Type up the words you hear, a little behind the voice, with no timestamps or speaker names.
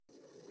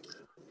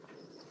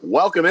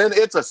Welcome in.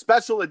 It's a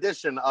special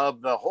edition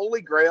of the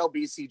Holy Grail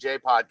BCJ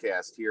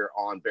podcast here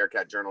on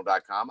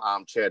BearcatJournal.com.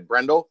 I'm Chad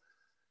Brendel.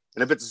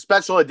 And if it's a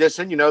special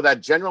edition, you know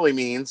that generally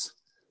means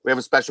we have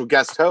a special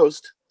guest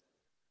host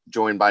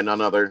joined by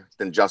none other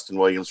than Justin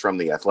Williams from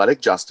The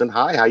Athletic. Justin,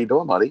 hi. How you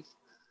doing, buddy?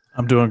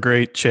 I'm doing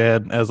great,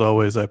 Chad. As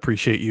always, I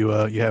appreciate you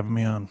having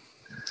me on.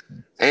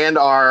 And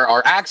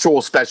our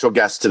actual special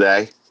guest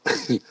today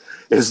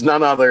is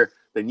none other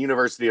than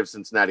University of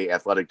Cincinnati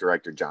Athletic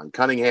Director John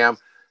Cunningham.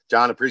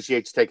 John,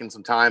 appreciate you taking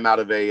some time out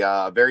of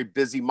a very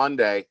busy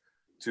Monday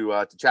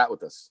to chat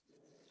with us.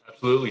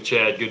 Absolutely,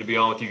 Chad. Good to be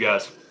on with you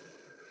guys.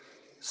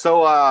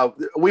 So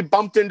we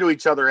bumped into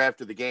each other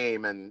after the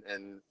game and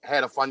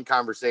had a fun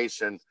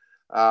conversation.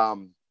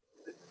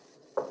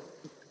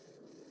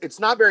 It's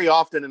not very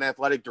often an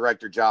athletic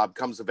director job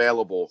comes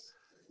available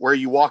where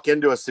you walk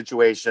into a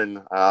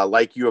situation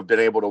like you have been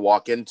able to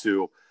walk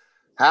into.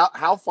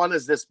 How fun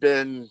has this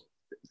been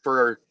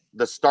for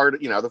the start,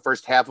 the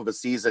first half of a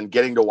season,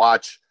 getting to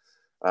watch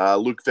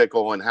Luke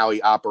Fickell and how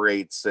he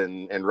operates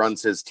and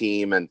runs his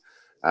team. And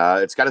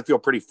it's got to feel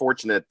pretty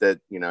fortunate that,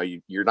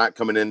 you're not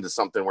coming into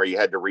something where you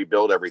had to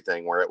rebuild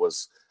everything, where it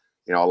was,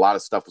 a lot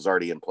of stuff was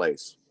already in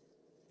place.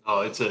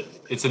 Oh, it's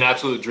an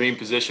absolute dream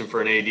position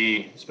for an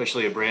AD,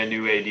 especially a brand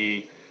new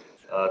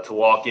AD, to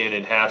walk in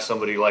and have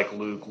somebody like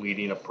Luke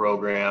leading a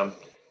program.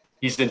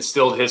 He's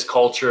instilled his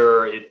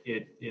culture.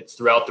 It's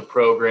throughout the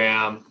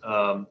program.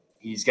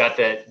 He's got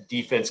that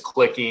defense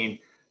clicking.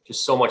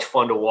 Just so much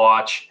fun to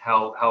watch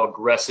how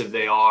aggressive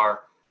they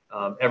are.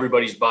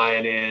 Everybody's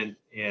buying in,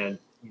 and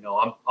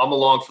I'm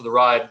along for the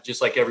ride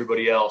just like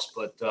everybody else.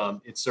 But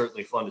it's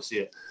certainly fun to see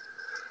it.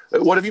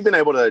 What have you been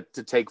able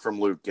to take from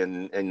Luke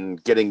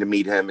and getting to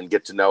meet him and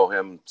get to know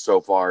him so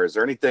far? Is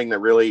there anything that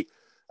really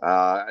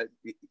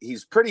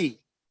he's pretty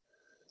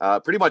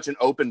much an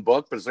open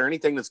book, but is there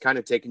anything that's kind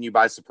of taken you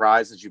by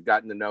surprise as you've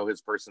gotten to know his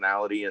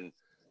personality and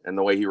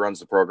the way he runs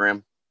the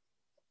program?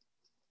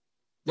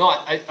 No,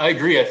 I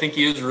agree. I think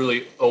he is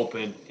really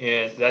open,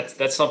 and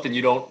that's something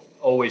you don't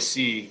always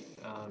see.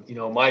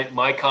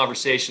 My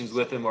conversations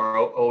with him are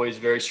always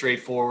very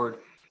straightforward.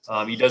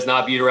 He does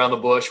not beat around the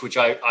bush, which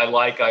I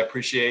like, I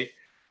appreciate,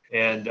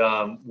 and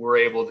we're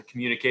able to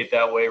communicate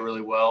that way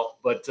really well.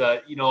 But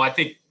I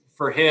think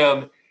for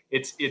him,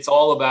 it's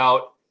all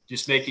about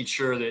just making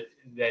sure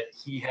that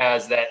he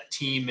has that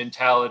team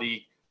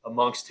mentality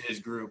amongst his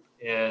group,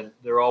 and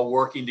they're all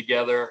working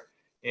together.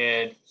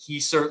 And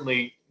he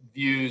certainly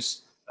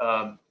views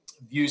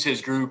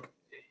his group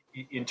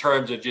in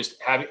terms of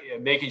just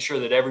making sure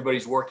that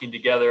everybody's working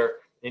together,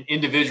 and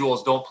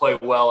individuals don't play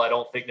well, I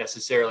don't think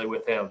necessarily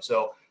with him.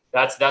 So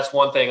that's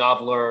one thing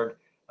I've learned.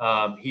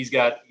 He's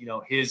got,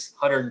 his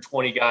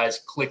 120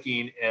 guys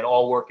clicking and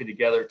all working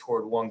together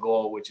toward one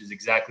goal, which is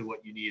exactly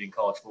what you need in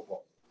college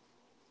football.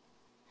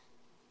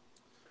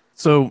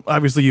 So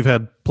obviously you've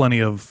had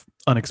plenty of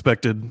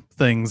unexpected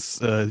things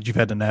you've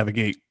had to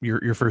navigate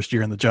your first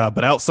year in the job,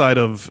 but outside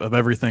of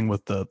everything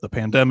with the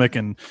pandemic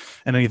and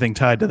anything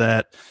tied to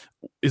that,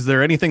 is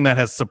there anything that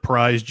has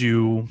surprised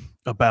you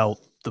about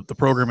the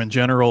program in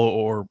general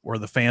or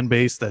the fan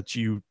base that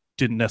you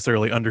didn't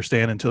necessarily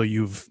understand until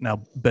you've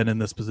now been in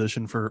this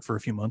position for a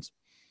few months?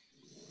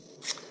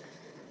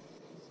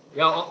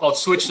 Yeah, I'll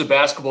switch to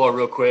basketball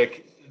real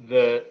quick.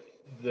 The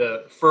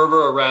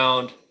fervor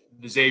around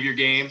the Xavier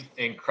game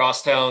and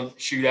crosstown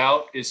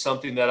shootout is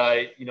something that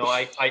I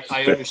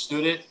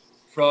understood it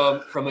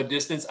from a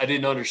distance. I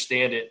didn't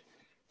understand it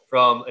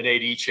from an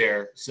AD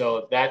chair.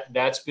 So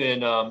that's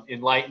been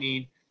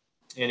enlightening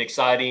and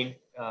exciting.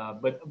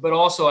 But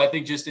also I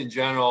think just in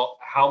general,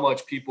 how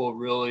much people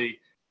really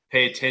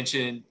pay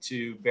attention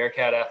to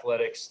Bearcat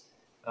athletics.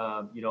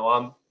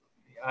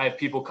 I have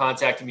people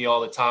contacting me all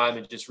the time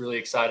and just really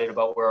excited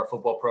about where our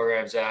football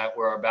program's at,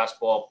 where our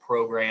basketball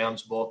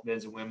programs, both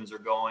men's and women's, are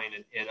going,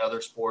 and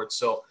other sports.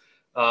 So,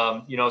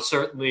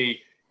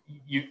 certainly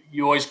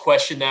you always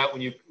question that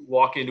when you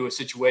walk into a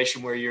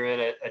situation where you're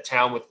in a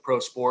town with pro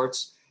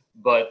sports,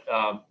 but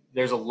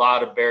there's a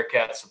lot of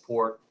Bearcat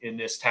support in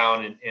this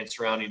town and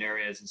surrounding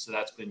areas. And so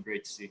that's been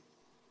great to see.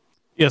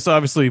 Yeah. So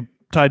obviously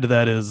tied to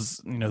that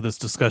is, this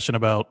discussion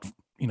about,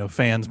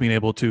 fans being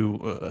able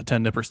to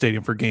attend Nippert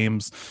Stadium for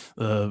games.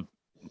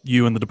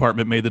 You and the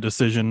department made the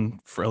decision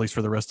for at least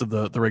for the rest of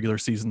the regular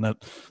season that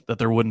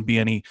there wouldn't be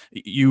any.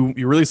 You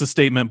released a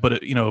statement,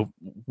 but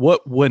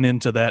what went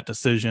into that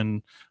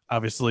decision?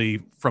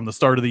 Obviously, from the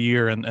start of the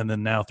year and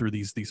then now through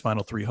these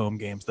final 3 home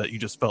games, that you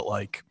just felt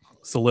like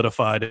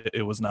solidified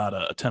it was not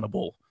a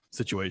tenable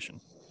situation.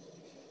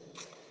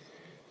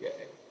 Yeah.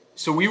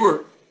 So we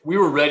were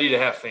ready to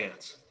have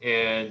fans,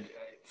 and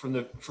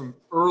from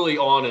early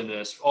on in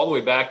this, all the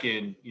way back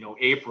in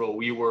April,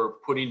 we were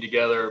putting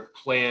together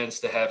plans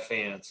to have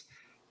fans,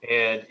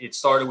 and it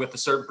started with a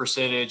certain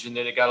percentage, and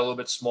then it got a little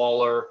bit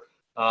smaller.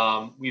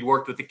 We'd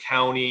worked with the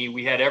county,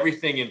 we had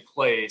everything in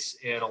place,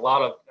 and I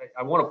want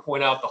to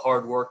point out the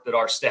hard work that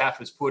our staff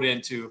has put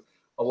into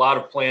a lot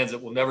of plans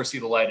that will never see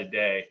the light of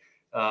day,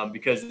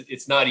 because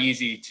it's not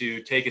easy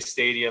to take a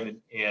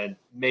stadium and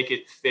make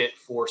it fit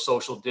for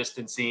social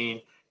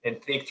distancing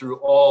and think through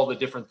all the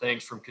different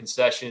things from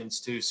concessions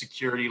to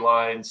security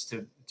lines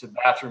to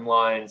bathroom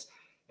lines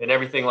and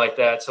everything like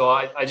that. So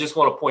I just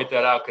want to point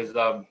that out because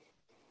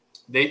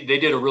they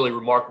did a really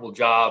remarkable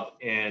job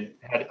and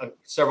had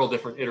several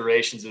different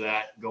iterations of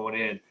that going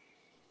in.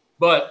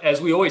 But as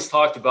we always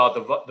talked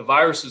about, the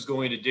virus is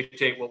going to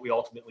dictate what we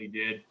ultimately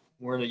did.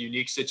 We're in a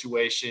unique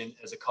situation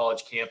as a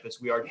college campus.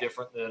 We are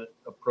different than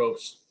a pro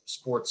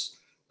sports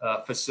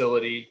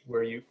facility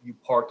where you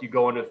park, you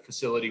go into a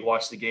facility,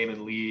 watch the game,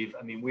 and leave.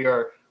 I mean, we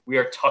are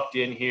tucked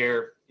in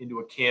here into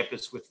a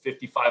campus with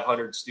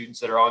 5,500 students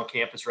that are on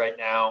campus right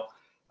now.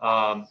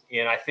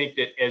 And I think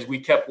that as we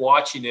kept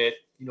watching it,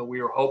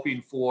 we were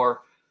hoping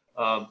for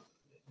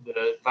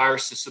the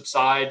virus to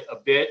subside a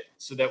bit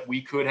so that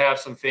we could have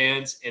some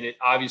fans. And it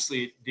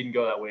obviously didn't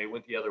go that way. It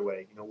went the other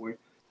way.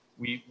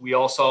 We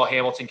all saw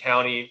Hamilton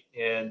County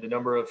and the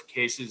number of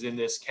cases in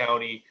this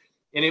county.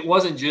 And it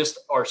wasn't just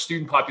our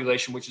student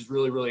population, which is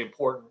really, really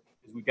important,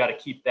 because we've got to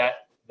keep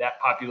that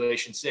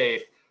population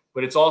safe.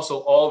 But it's also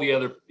all the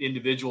other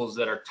individuals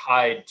that are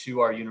tied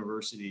to our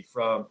university,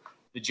 from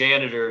the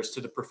janitors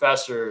to the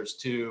professors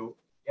to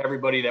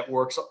everybody that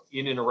works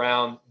in and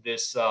around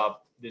this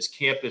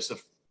campus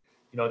of,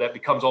 that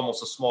becomes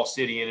almost a small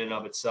city in and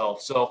of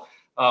itself. So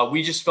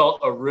we just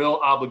felt a real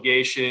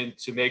obligation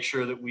to make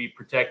sure that we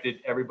protected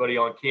everybody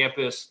on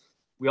campus.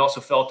 We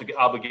also felt the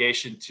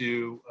obligation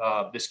to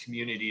this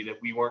community that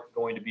we weren't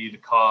going to be the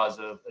cause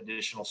of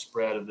additional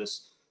spread of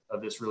this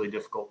really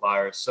difficult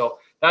virus. So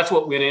that's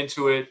what went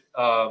into it.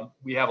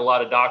 We have a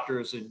lot of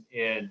doctors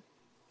and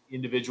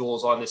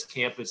individuals on this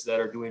campus that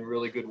are doing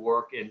really good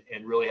work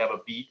and really have a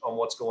beat on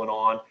what's going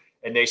on.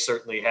 And they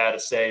certainly had a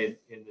say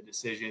in the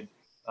decision.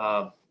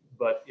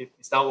 But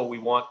it's not what we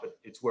want, but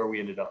it's where we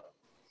ended up.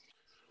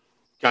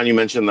 John, you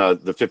mentioned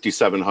the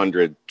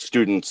 5,700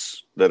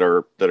 students that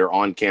are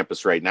on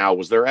campus right now.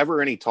 Was there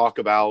ever any talk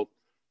about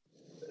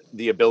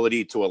the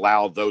ability to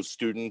allow those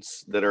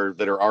students that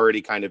are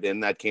already kind of in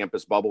that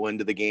campus bubble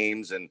into the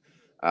games? And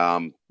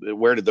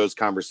where did those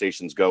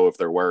conversations go, if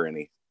there were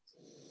any?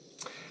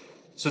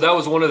 So that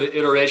was one of the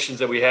iterations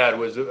that we had,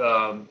 was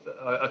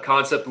a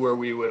concept where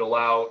we would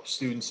allow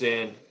students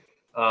in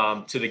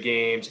to the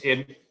games.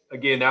 And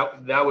again,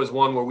 that was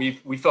one where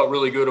we felt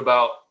really good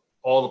about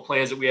all the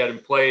plans that we had in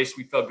place.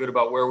 We felt good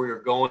about where we were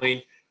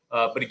going.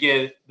 But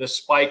again, the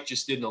spike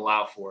just didn't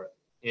allow for it.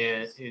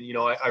 And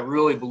I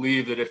really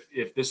believe that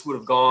if this would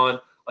have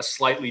gone a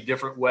slightly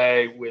different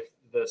way with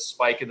the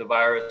spike in the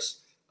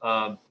virus,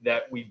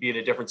 that we'd be in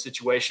a different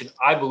situation.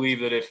 I believe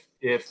that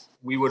if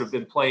we would have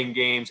been playing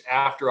games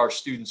after our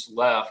students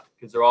left,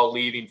 because they're all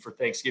leaving for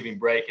Thanksgiving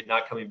break and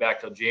not coming back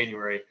till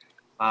January,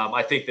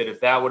 I think that if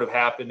that would have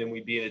happened, then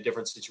we'd be in a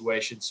different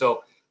situation.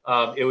 So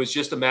it was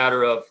just a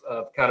matter of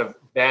kind of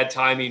bad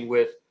timing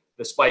with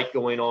the spike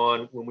going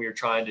on when we were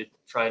trying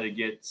to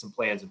get some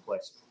plans in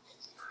place.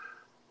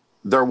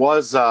 There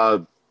was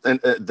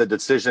the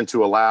decision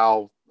to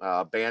allow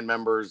band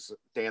members,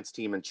 dance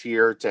team, and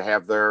cheer to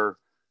have their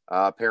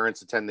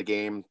parents attend the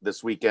game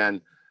this weekend.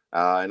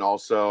 And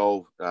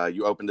also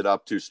you opened it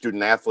up to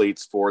student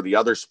athletes for the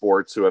other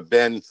sports who have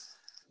been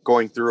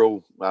going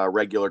through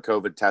regular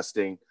COVID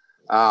testing.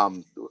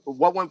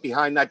 What went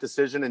behind that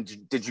decision,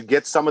 and did you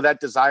get some of that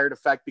desired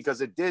effect?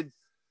 Because it did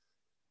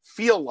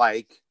feel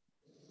like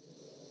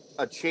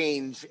a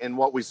change in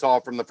what we saw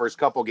from the first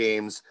couple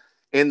games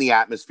in the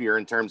atmosphere,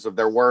 in terms of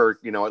there were,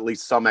 at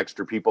least some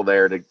extra people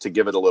there to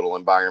give it a little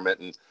environment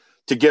and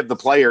to give the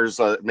players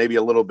maybe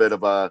a little bit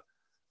of a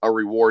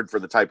reward for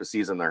the type of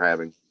season they're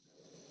having.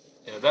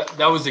 Yeah,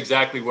 that was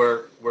exactly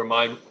where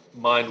my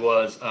mind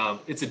was.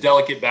 It's a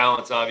delicate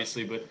balance,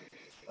 obviously, but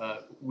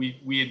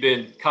we had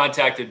been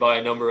contacted by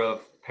a number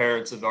of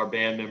parents of our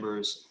band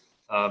members,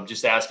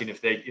 just asking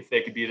if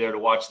they could be there to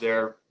watch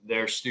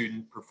their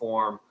student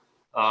perform.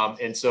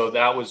 And so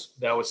that was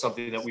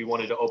something that we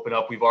wanted to open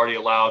up. We've already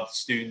allowed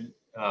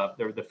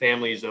the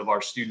families of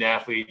our student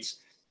athletes.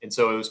 And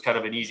so it was kind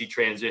of an easy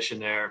transition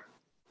there.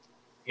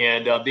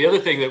 And the other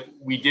thing that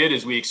we did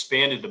is we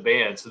expanded the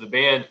band. So the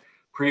band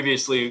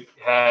previously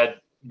had,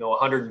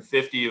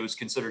 150. It was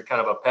considered kind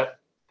of a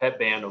pet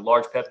band, a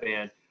large pet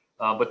band.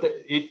 But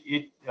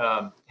it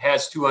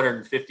has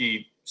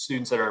 250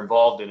 students that are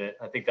involved in it.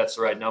 I think that's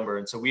the right number.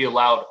 And so we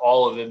allowed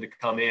all of them to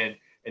come in,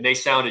 and they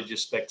sounded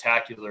just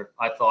spectacular,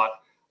 I thought,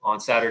 on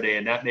Saturday.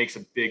 And that makes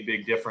a big,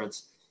 big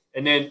difference.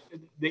 And then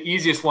the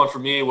easiest one for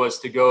me was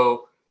to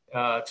go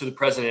to the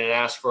president and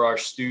ask for our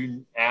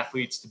student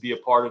athletes to be a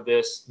part of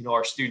this.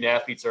 Our student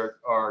athletes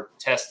are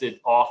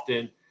tested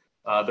often.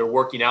 They're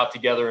working out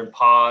together in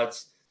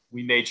pods.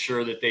 We made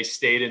sure that they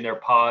stayed in their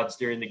pods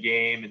during the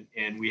game,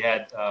 and we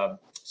had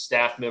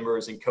staff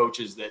members and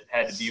coaches that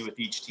had to be with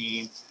each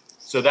team.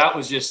 So that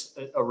was just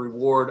a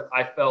reward.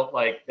 I felt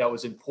like that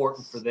was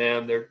important for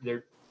them.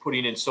 They're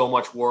putting in so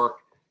much work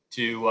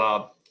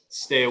to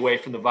stay away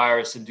from the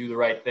virus and do the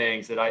right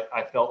things, that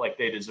I felt like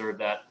they deserved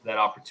that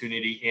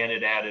opportunity, and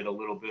it added a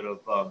little bit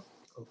of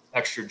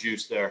extra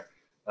juice there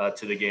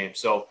to the game.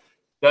 So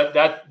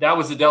that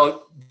was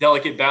the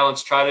delicate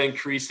balance. Try to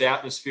increase the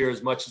atmosphere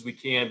as much as we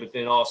can, but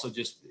then also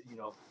just,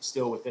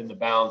 still within the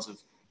bounds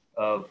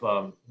of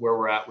where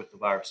we're at with the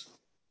virus.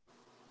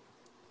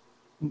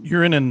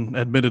 You're in an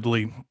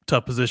admittedly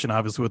tough position,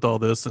 obviously, with all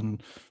this,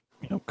 and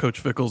Coach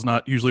Fickell's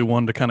not usually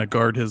one to kind of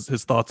guard his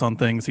thoughts on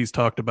things. He's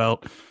talked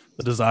about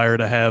the desire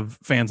to have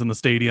fans in the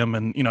stadium,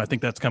 and I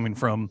think that's coming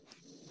from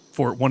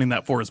for wanting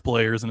that for his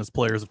players, and his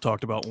players have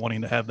talked about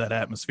wanting to have that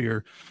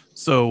atmosphere.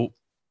 So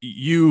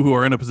you, who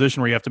are in a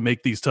position where you have to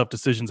make these tough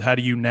decisions, how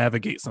do you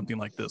navigate something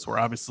like this, where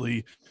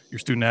obviously your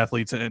student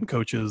athletes and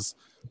coaches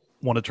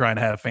want to try and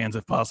have fans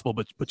if possible,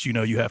 but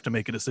you have to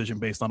make a decision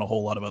based on a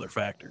whole lot of other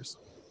factors?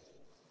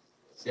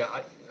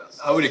 Yeah,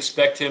 I would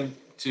expect him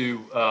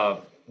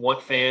to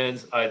want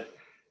fans. I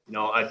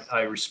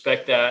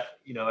respect that.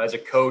 As a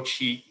coach,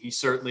 he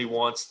certainly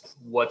wants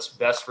what's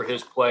best for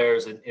his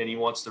players, and he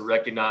wants to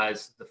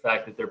recognize the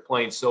fact that they're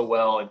playing so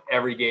well, and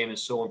every game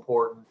is so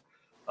important.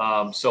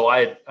 So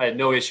I had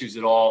no issues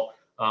at all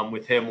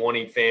with him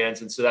wanting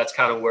fans, and so that's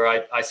kind of where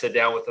I sat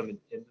down with him,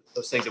 and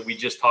those things that we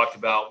just talked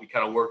about, we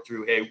kind of worked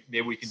through. Hey,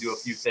 maybe we can do a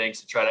few things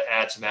to try to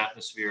add some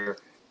atmosphere.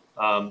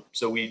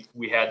 So we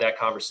had that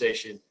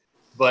conversation.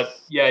 But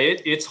yeah,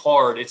 it's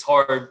hard. It's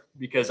hard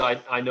because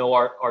I know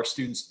our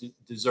students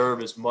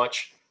deserve as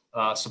much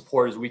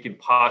support as we can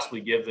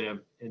possibly give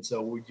them. And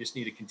so we just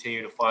need to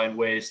continue to find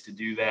ways to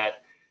do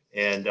that.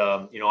 And,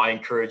 I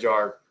encourage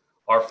our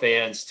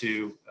fans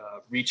to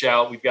reach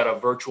out. We've got a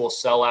virtual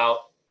sellout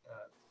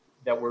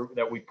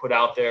that we put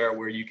out there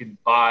where you can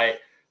buy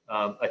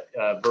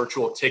a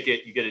virtual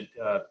ticket. You get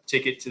a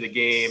ticket to the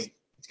game.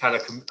 It's kind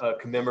of a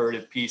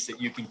commemorative piece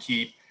that you can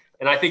keep.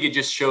 And I think it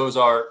just shows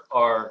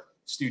our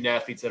student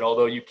athletes that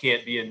although you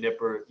can't be in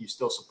Nippert, you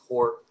still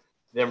support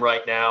them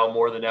right now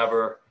more than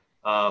ever.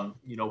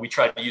 We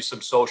try to use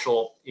some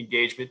social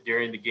engagement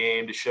during the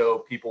game to show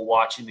people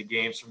watching the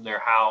games from their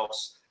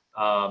house.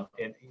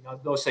 And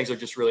those things are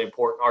just really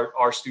important.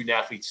 Our student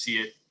athletes see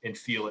it and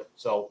feel it.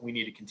 So we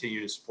need to continue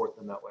to support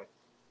them that way.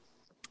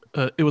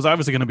 It was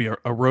obviously going to be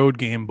a road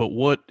game, but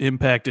what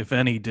impact, if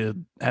any,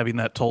 did having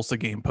that Tulsa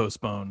game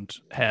postponed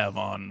have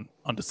on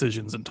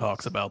decisions and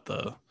talks about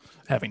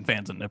having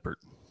fans in Nippert?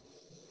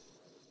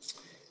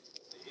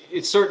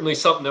 It's certainly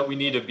something that we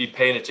need to be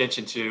paying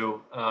attention to.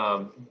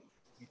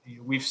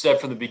 We've said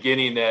from the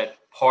beginning that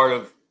part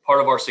of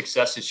our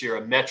success this year,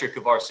 a metric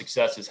of our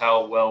success, is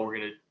how well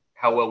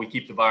we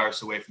keep the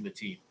virus away from the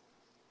team,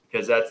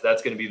 because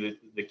that's going to be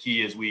the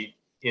key as we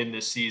end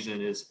this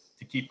season, is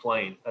to keep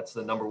playing. That's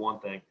the number one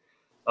thing.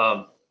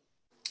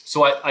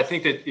 So I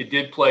think that it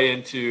did play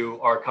into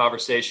our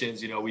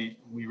conversations.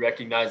 We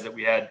recognized that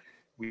we had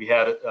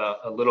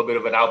a little bit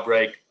of an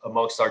outbreak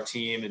amongst our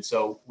team, and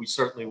so we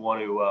certainly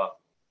want to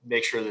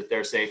make sure that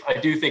they're safe. I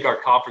do think our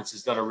conference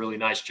has done a really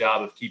nice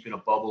job of keeping a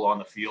bubble on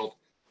the field,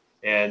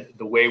 and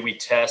the way we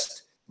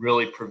test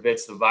really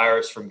prevents the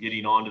virus from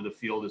getting onto the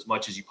field as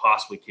much as you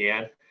possibly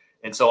can.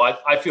 And so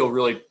I feel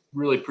really,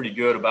 really pretty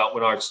good about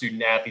when our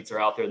student athletes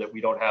are out there that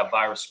we don't have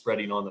virus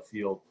spreading on the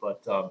field.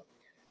 But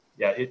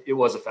it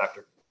was a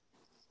factor.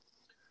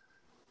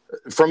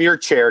 From your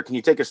chair, can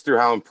you take us through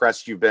how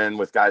impressed you've been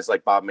with guys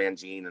like Bob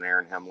Mangine and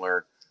Aaron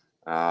Hemler,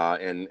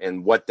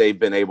 and what they've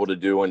been able to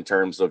do in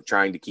terms of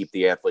trying to keep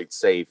the athletes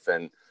safe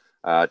and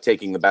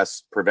taking the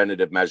best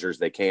preventative measures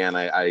they can?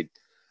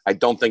 I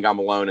don't think I'm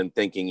alone in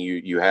thinking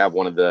you have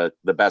one of the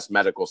best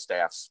medical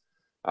staffs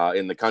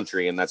in the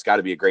country, and that's got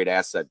to be a great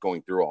asset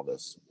going through all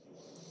this.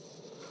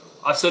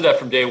 I've said that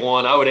from day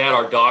one. I would add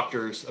our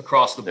doctors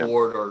across the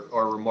board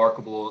are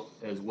remarkable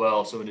as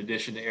well. So in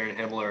addition to Aaron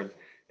Hemler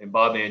and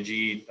Bob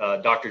Mangine,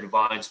 Dr.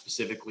 Devine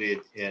specifically,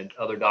 and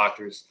other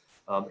doctors,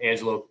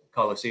 Angelo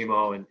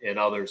Colosimo and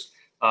others,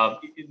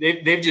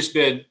 they've just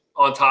been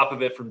on top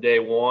of it from day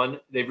one.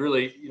 They've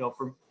really,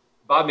 from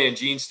Bob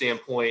Mangine's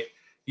standpoint,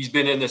 he's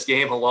been in this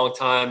game a long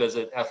time as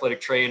an athletic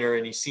trainer,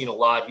 and he's seen a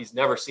lot. He's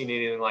never seen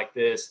anything like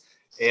this.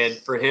 And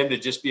for him to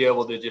just be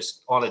able to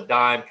just on a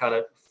dime kind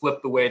of flip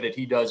the way that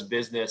he does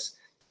business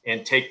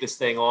and take this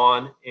thing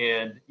on.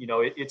 And,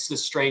 it's the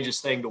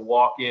strangest thing to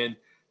walk in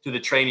to the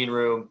training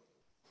room.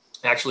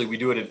 Actually, we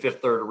do it in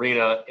Fifth Third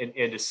Arena,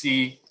 and to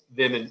see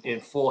them in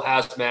full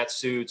hazmat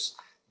suits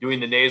doing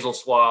the nasal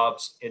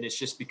swabs. And it's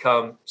just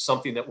become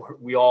something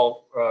that we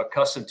all are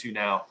accustomed to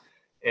now.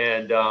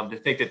 And to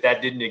think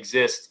that didn't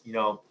exist,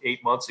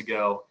 8 months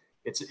ago,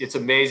 it's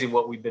amazing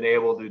what we've been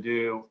able to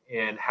do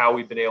and how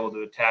we've been able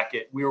to attack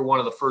it. We were one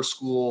of the first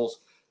schools,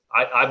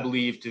 I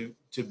believe,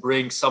 to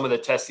bring some of the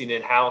testing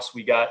in-house.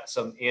 We got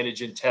some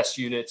antigen test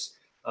units,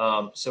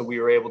 so we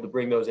were able to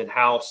bring those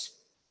in-house.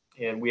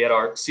 And we had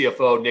our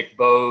CFO, Nick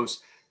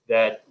Bowes,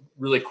 that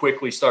really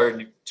quickly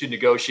started to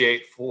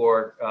negotiate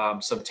for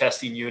some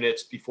testing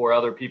units before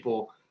other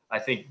people, I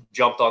think,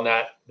 jumped on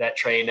that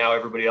train. Now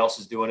everybody else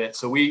is doing it.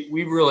 So we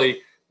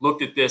really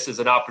looked at this as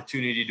an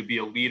opportunity to be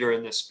a leader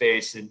in this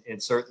space.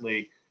 And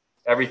certainly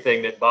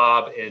everything that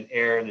Bob and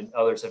Aaron and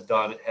others have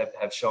done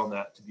have shown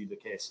that to be the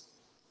case.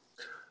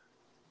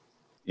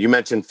 You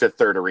mentioned Fifth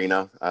Third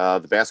Arena.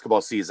 The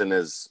basketball season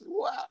is,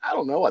 I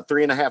don't know,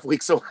 3.5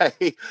 weeks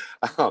away.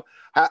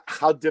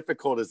 How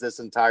difficult has this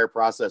entire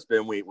process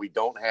been? We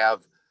don't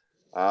have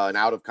an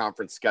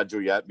out-of-conference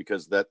schedule yet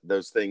because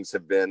those things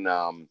have been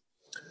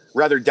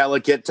rather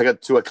delicate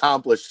to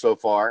accomplish so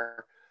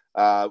far.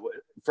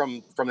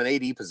 From an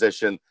AD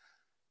position,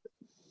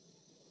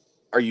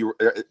 are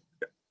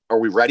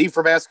we ready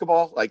for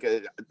basketball? Like,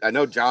 I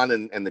know John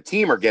and the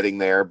team are getting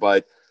there,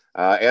 but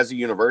as a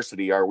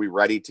university, are we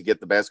ready to get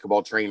the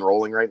basketball train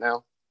rolling right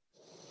now?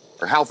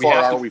 Or how far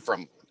are we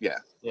from? Yeah.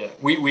 Yeah,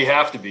 we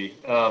have to be.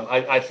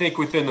 I think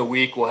within the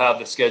week we'll have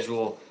the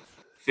schedule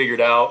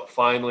figured out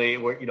finally.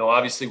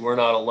 Obviously we're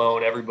not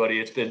alone. Everybody,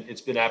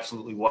 it's been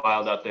absolutely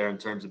wild out there in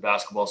terms of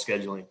basketball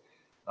scheduling,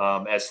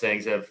 as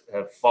things have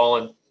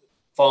fallen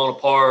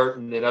apart,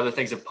 and then other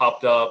things have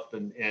popped up,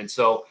 and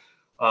so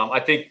I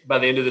think by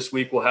the end of this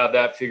week we'll have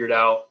that figured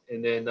out,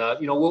 and then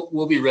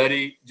we'll be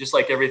ready. Just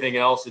like everything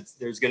else,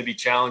 there's going to be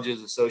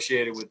challenges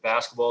associated with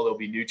basketball. There'll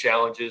be new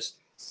challenges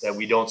that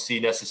we don't see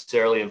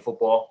necessarily in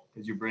football,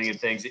 because you're bringing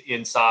things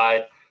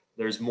inside.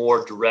 There's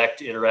more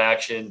direct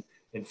interaction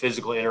and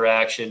physical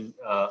interaction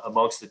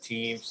amongst the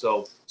team.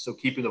 So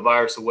keeping the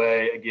virus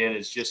away again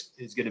is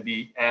going to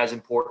be as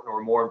important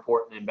or more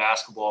important in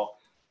basketball,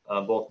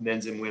 both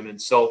men's and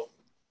women's. So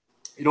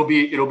it'll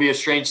be a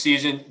strange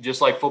season,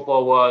 just like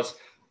football was.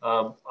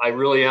 I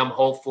really am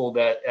hopeful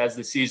that as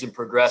the season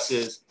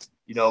progresses,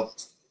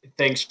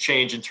 things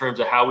change in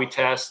terms of how we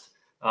test.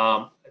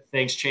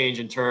 Things change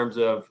in terms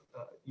of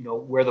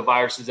where the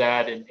virus is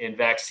at, and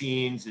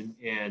vaccines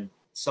and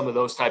some of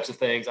those types of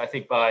things. I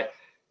think by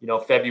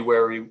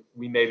February,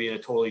 we may be in a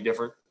totally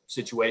different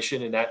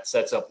situation, and that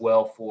sets up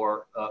well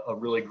for a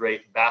really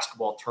great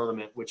basketball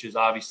tournament, which is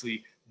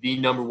obviously the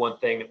number one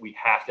thing that we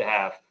have to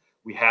have.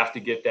 We have to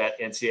get that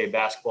NCAA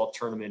basketball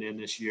tournament in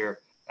this year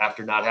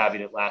after not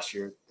having it last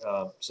year.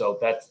 So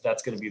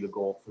that's going to be the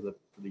goal for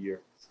the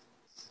year.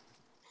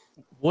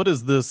 What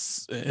has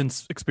this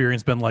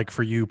experience been like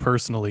for you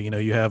personally?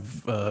 You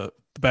have the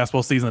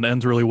basketball season that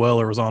ends really well,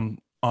 or was on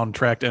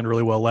track to end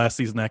really well last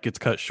season. That gets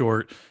cut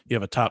short. You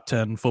have a top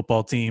 10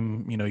 football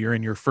team. You're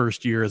in your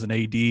first year as an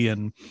AD,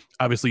 and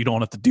obviously you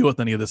don't have to deal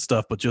with any of this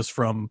stuff, but just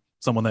from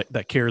someone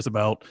that cares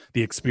about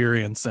the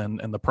experience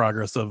and the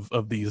progress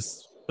of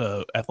these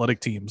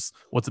athletic teams,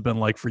 what's it been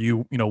like for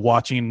you,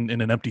 watching in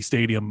an empty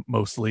stadium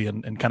mostly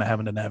and kind of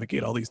having to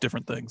navigate all these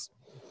different things?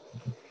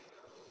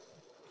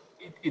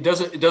 It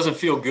doesn't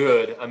feel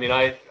good. I mean,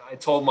 I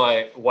told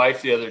my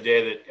wife the other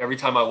day that every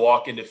time I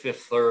walk into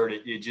Fifth Third,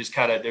 it just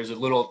kind of, there's a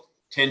little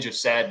tinge of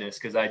sadness,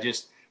 because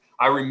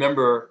I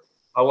remember,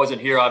 I wasn't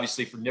here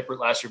obviously for Nippert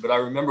last year, but I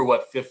remember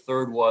what Fifth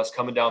Third was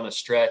coming down the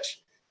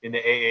stretch in the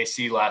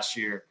AAC last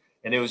year,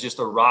 and it was just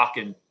a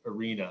rocking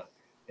arena.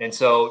 And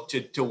so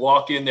to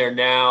walk in there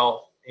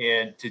now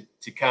and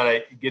to kind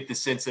of get the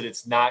sense that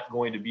it's not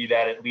going to be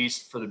that, at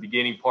least for the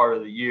beginning part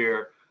of the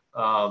year,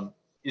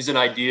 isn't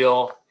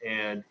ideal,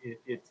 and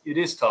it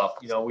is tough.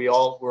 We're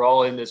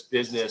all in this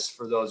business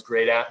for those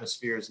great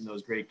atmospheres and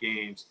those great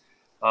games.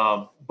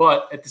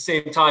 But at the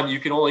same time, you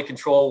can only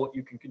control what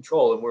you can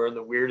control, and we're in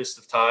the weirdest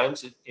of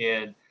times.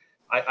 And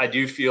I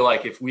do feel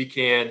like if we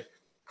can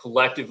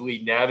collectively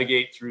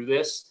navigate through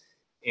this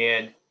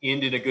and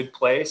end in a good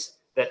place,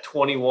 that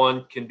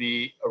 21 can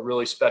be a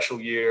really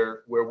special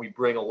year where we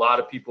bring a lot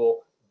of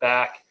people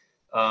back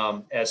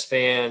as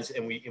fans,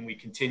 and we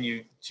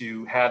continue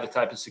to have the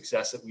type of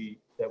success that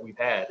we've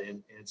had.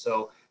 And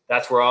so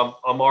that's where I'm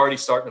already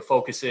starting to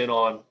focus in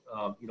on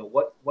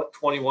what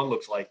 21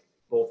 looks like,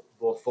 both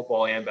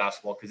football and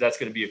basketball, because that's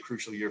going to be a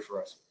crucial year for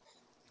us.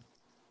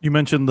 You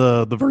mentioned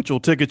the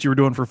virtual tickets you were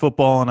doing for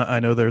football, and I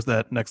know there's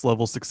that Next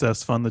Level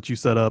Success Fund that you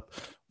set up.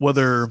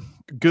 Whether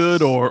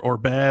good or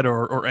bad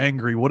or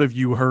angry, what have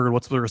you heard?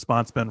 What's the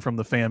response been from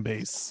the fan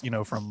base?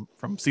 From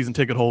season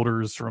ticket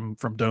holders, from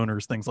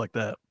donors, things like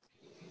that.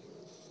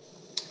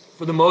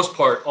 For the most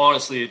part,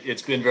 honestly,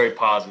 it's been very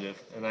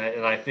positive, and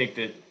I think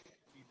that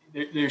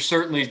there's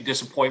certainly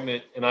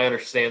disappointment, and I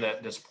understand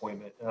that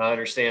disappointment, and I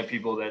understand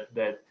people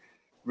that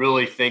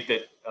really think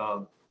that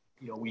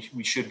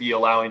we should be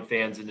allowing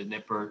fans into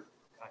Nippert.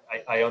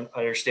 I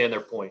understand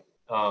their point,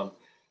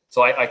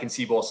 so I can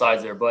see both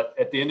sides there. But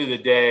at the end of the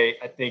day,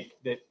 I think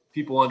that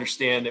people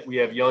understand that we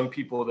have young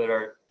people that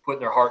are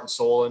putting their heart and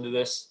soul into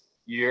this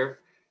year,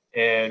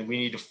 and we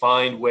need to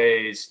find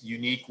ways,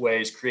 unique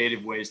ways,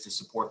 creative ways to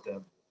support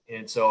them.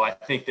 And so I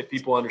think that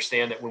people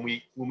understand that when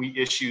we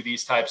issue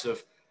these types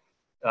of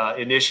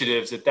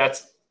initiatives,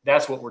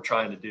 that's what we're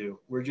trying to do.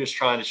 We're just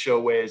trying to show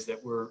ways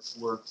that we're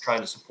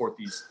trying to support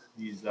these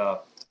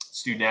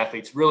student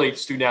athletes, really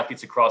student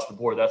athletes across the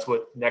board. That's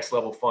what Next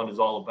Level Fund is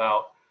all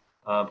about,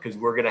 because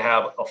we're going to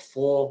have a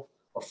full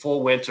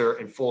winter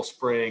and full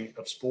spring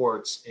of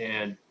sports,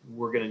 and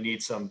we're going to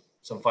need some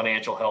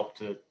financial help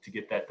to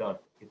get that done,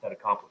 get that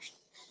accomplished.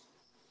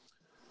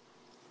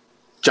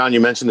 John,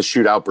 you mentioned the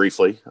shootout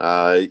briefly.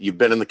 You've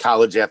been in the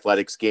college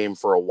athletics game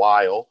for a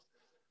while.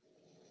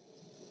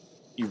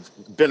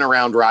 You've been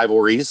around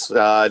rivalries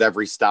at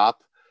every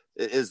stop.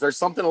 Is there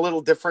something a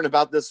little different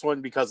about this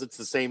one because it's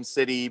the same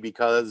city,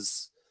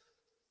 because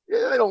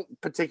they don't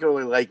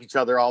particularly like each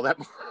other all that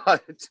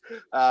much?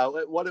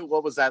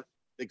 What was that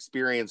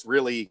experience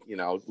really,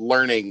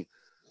 learning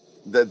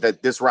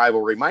that this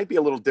rivalry might be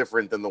a little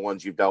different than the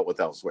ones you've dealt with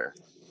elsewhere?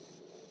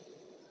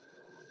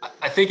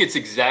 I think it's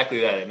exactly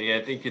that. I mean,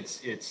 I think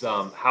it's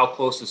how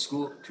close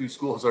the two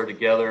schools are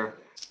together,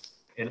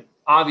 and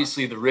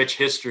obviously the rich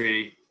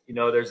history.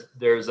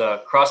 There's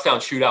a crosstown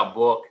shootout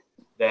book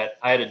that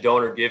I had a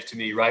donor give to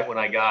me right when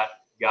I got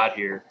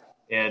here,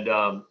 and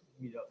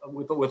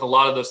with a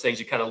lot of those things,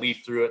 you kind of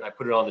leaf through it, and I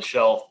put it on the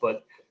shelf.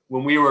 But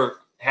when we were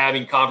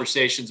having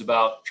conversations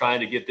about trying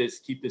to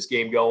keep this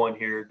game going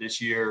here this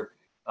year,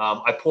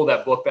 I pulled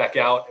that book back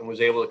out and was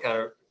able to kind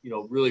of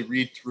really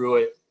read through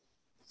it.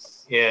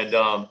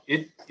 And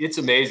it's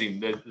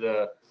amazing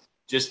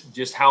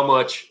just how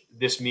much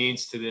this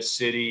means to this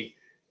city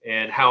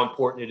and how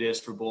important it is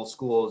for both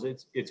schools.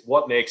 It's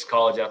what makes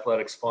college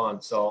athletics fun.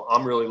 So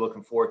I'm really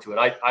looking forward to it.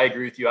 I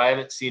agree with you. I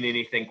haven't seen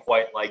anything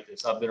quite like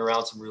this. I've been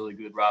around some really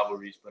good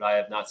rivalries, but I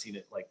have not seen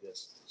it like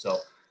this. So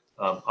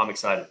I'm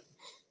excited.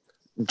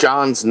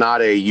 John's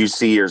not a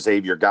UC or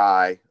Xavier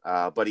guy,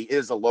 but he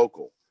is a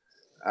local.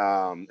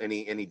 And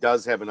he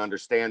does have an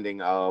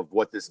understanding of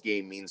what this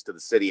game means to the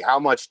city. How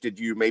much did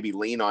you maybe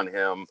lean on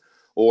him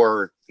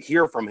or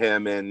hear from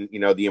him and,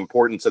 the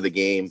importance of the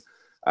game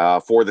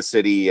for the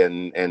city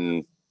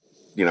and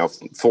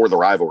for the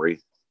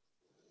rivalry?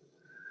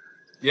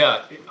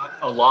 Yeah,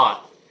 a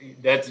lot.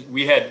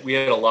 We had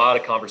a lot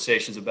of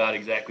conversations about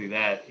exactly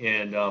that.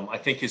 And I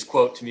think his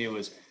quote to me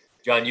was,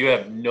 "John, you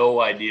have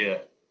no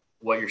idea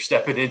what you're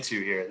stepping into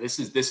here. This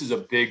is a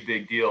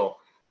big deal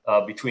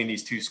between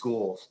these two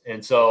schools."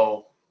 And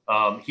so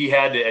he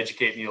had to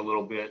educate me a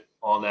little bit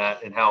on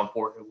that and how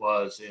important it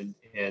was.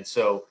 And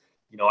so,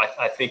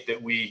 I think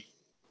that we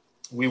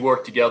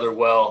worked together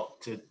well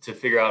to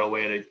figure out a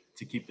way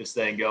to keep this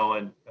thing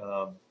going.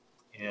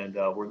 And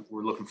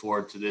we're looking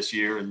forward to this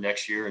year and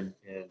next year and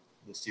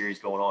the series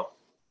going on.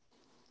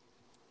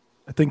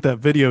 I think that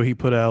video he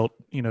put out,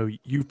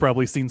 you've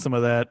probably seen some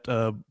of that,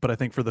 but I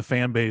think for the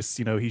fan base,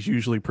 he's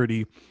usually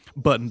pretty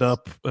buttoned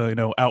up,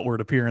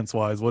 outward appearance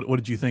wise. What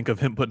did you think of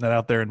him putting that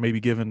out there and maybe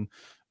giving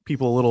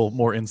people a little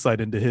more insight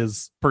into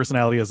his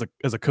personality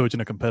as a coach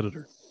and a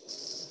competitor?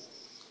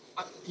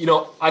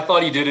 I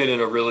thought he did it in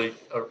a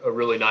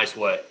really nice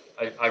way.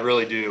 I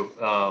really do.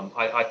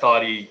 I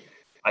thought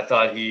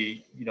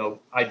he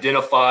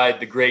identified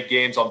the great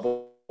games on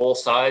both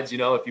sides.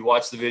 If you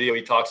watch the video,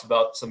 he talks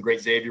about some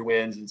great Xavier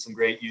wins and some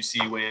great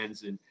UC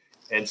wins.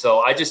 And so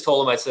I just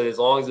told him, I said, as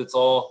long as it's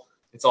all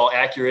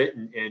accurate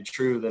and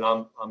true, then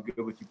I'm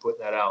good with you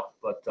putting that out.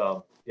 But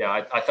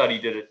I thought he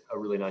did a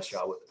really nice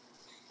job with it.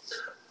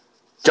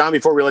 John,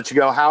 before we let you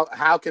go,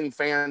 how can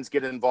fans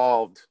get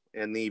involved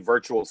in the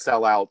virtual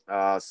sellout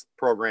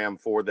program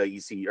for the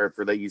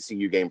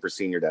ECU game for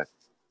Senior Day?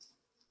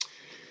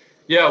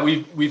 Yeah,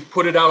 we've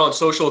put it out on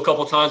social a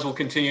couple of times. We'll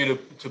continue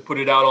to put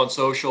it out on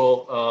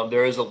social.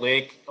 There is a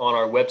link on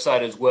our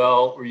website as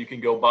well where you can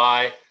go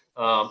buy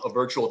a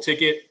virtual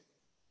ticket.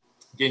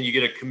 Again, you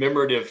get a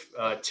commemorative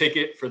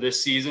ticket for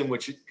this season,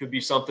 which could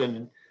be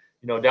something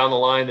down the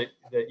line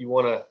that you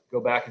want to go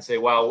back and say,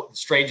 wow, the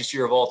strangest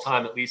year of all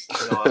time. At least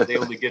I was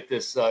able to get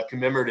this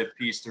commemorative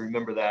piece to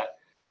remember that.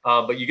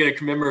 But you get a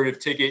commemorative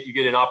ticket. You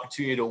get an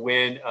opportunity to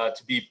win,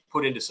 to be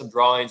put into some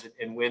drawings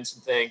and win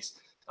some things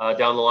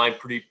down the line.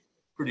 Pretty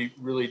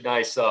really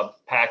nice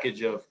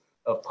package of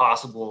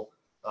possible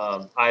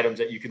items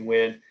that you can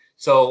win.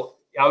 So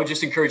I would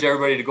just encourage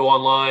everybody to go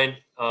online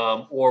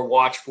or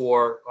watch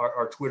for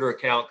our Twitter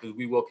account, because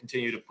we will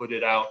continue to put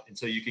it out. And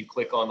so you can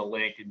click on the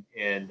link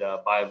and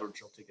buy a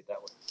virtual ticket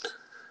that way.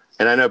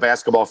 And I know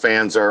basketball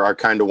fans are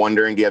kind of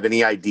wondering, do you have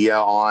any idea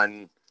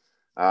on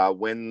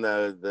when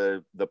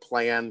the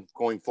plan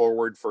going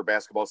forward for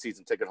basketball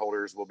season ticket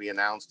holders will be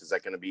announced? Is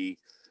that going to be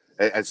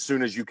as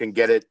soon as you can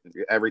get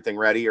everything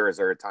ready, or is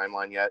there a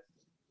timeline yet?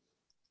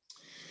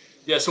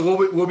 Yeah, so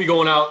we'll be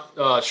going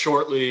out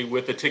shortly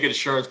with a ticket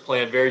assurance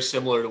plan, very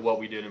similar to what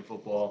we did in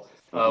football.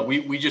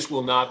 We just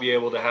will not be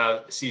able to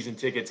have season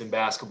tickets in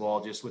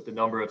basketball, just with the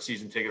number of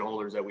season ticket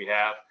holders that we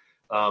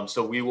have.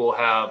 So we will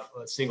have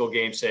single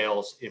game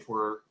sales if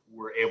we're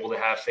able to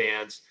have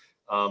fans.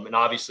 And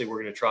obviously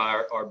we're going to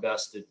try our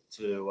best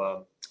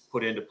to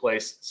put into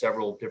place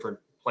several different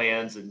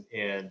plans. And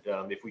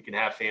if we can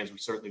have fans, we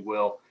certainly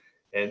will.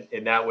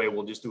 And that way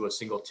we'll just do a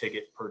single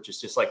ticket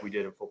purchase, just like we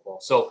did in football.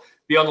 So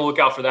be on the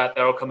lookout for that.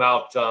 That'll come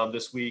out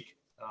this week,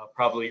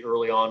 probably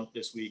early on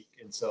this week.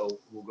 And so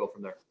we'll go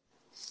from there.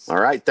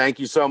 All right. Thank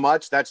you so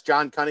much. That's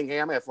John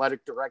Cunningham,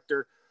 athletic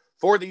director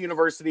for the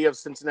University of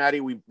Cincinnati.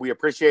 We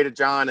appreciate it,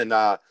 John. And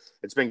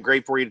it's been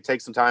great for you to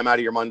take some time out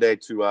of your Monday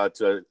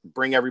to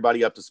bring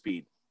everybody up to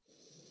speed.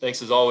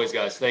 Thanks as always,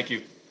 guys. Thank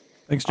you.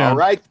 Thanks, John. All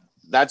right.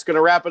 That's going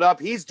to wrap it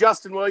up. He's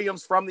Justin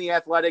Williams from The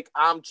Athletic.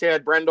 I'm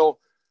Chad Brendel.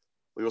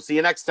 We will see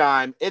you next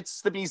time.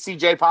 It's the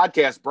BCJ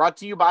podcast, brought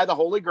to you by the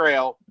Holy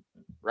Grail,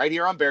 right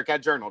here on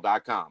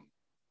BearcatJournal.com.